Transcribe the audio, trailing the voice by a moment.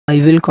I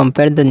will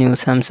compare the new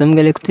Samsung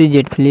Galaxy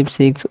Z Flip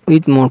 6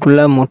 with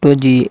Motorola Moto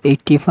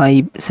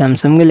G85.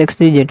 Samsung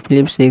Galaxy Z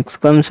Flip 6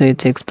 comes with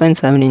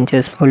 6.7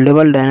 inches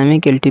foldable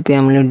dynamic LTP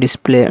AMOLED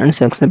display and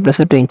success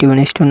ratio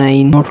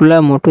 21:9. Motorola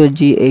Moto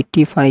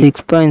G85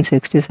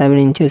 6.67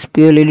 inches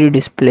pure LED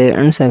display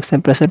and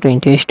success ratio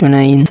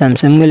 20:9.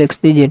 Samsung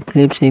Galaxy Z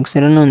Flip 6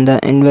 run on the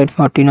Android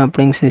 14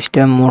 operating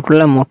system.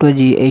 Motorola Moto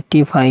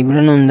G85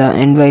 run on the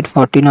Android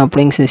 14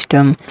 operating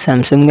system.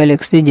 Samsung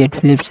Galaxy Z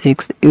Flip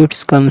 6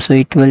 it comes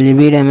with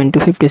 12GB RAM and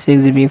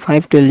 256GB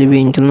 512GB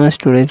internal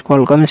storage.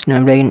 Qualcomm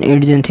Snapdragon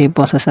 8 Gen 3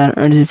 processor,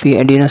 8GB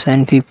Adreno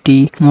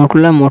 750.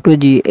 Motorola Moto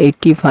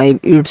G85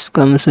 it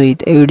comes with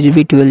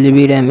 8GB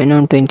 12GB RAM and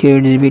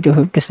 128GB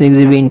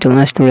 256GB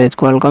internal storage.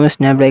 Qualcomm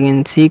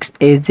Snapdragon 6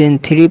 Gen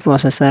 3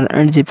 processor,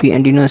 8GB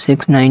Adreno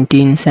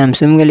 619.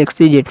 Samsung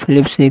Galaxy Z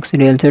Flip 6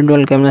 real set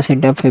dual camera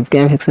setup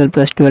 50MP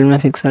plus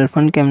 12MP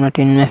front camera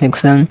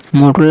 10MP.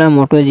 Motorola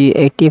Moto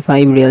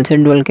G85 real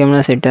set dual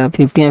camera setup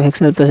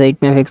 50MP plus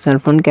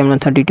 8MP front camera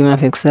 32MP.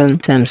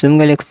 Samsung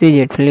Galaxy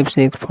Z Flip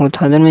 6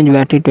 4000 mAh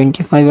battery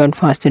 25W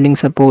fast charging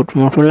support.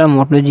 Motorola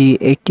Moto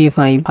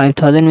G85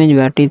 5000 mAh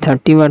battery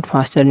 30W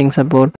fast charging support.